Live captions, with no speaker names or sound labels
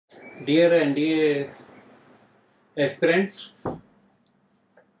Dear NDA aspirants,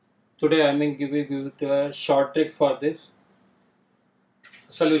 today I am giving you the short trick for this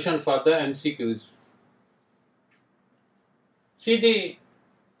solution for the MCQs. See,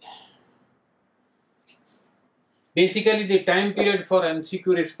 basically the time period for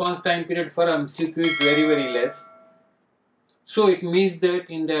MCQ, response time period for MCQ is very less. So it means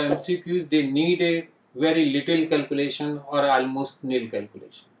that in the MCQs they need a very little calculation or almost nil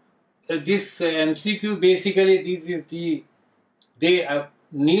calculation. This MCQ basically they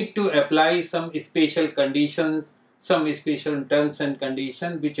need to apply some special conditions, some special terms and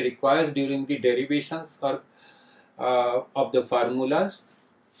conditions which requires during the derivations or of the formulas.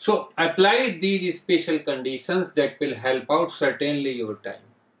 So apply these special conditions that will help out certainly your time.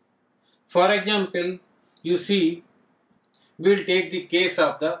 For example, you see, we will take the case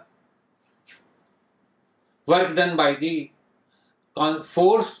of the work done by the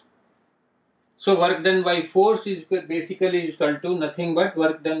force. So work done by force is basically equal to nothing but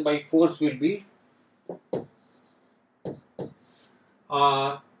work done by force will be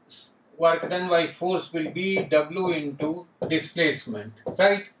W into displacement,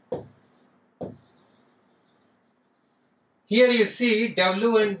 right? Here you see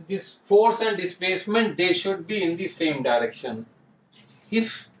W and this force and displacement, they should be in the same direction.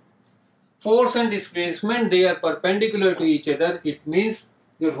 If force and displacement, they are perpendicular to each other, it means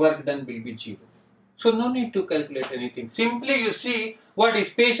your work done will be 0. So no need to calculate anything. Simply you see what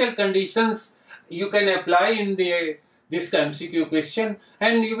special conditions you can apply in this MCQ question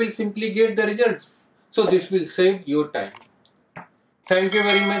and you will simply get the results. So this will save your time. Thank you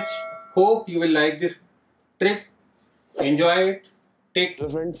very much. Hope you will like this trick. Enjoy it. Take care.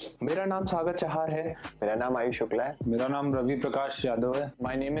 Friends, मेरा नाम सागर चहार है। मेरा नाम आयुष शुक्ला है। मेरा नाम रवि प्रकाश यादव है।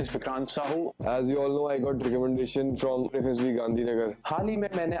 My name is Vikrant Sahu. As you all know, I got recommendation from FSB Gandhinagar. हाल ही में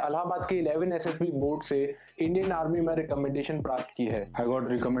मैंने इलाहाबाद के 11 SSB बोर्ड से इंडियन आर्मी में रिकमेंडेशन प्राप्त की है। I got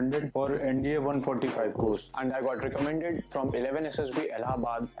recommended for NDA 145 course And I got recommended from 11 SSB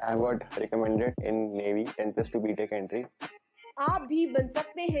Allahabad. I got recommended in Navy 10+2 BTech entry. आप भी बन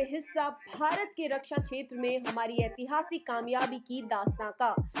सकते हैं हिस्सा भारत के रक्षा क्षेत्र में हमारी ऐतिहासिक कामयाबी की दास्तां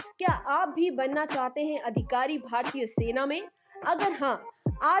का। क्या आप भी बनना चाहते हैं अधिकारी भारतीय सेना में? अगर हाँ,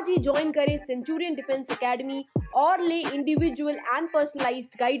 आज ही ज्वाइन करें सेंचुरियन डिफेंस एकेडमी और ले individual and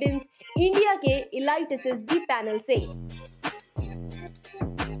personalised guidance India के एलाइट एसएसबी पैनल से।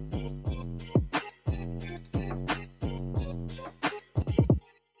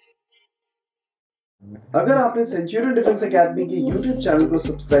 अगर आपने सेंचुरियन डिफेंस एकेडमी के YouTube चैनल को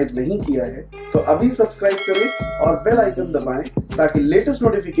सब्सक्राइब नहीं किया है तो अभी सब्सक्राइब करें और बेल आइकन दबाएं ताकि लेटेस्ट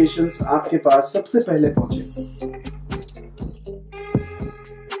नोटिफिकेशंस आपके पास सबसे पहले पहुंचे।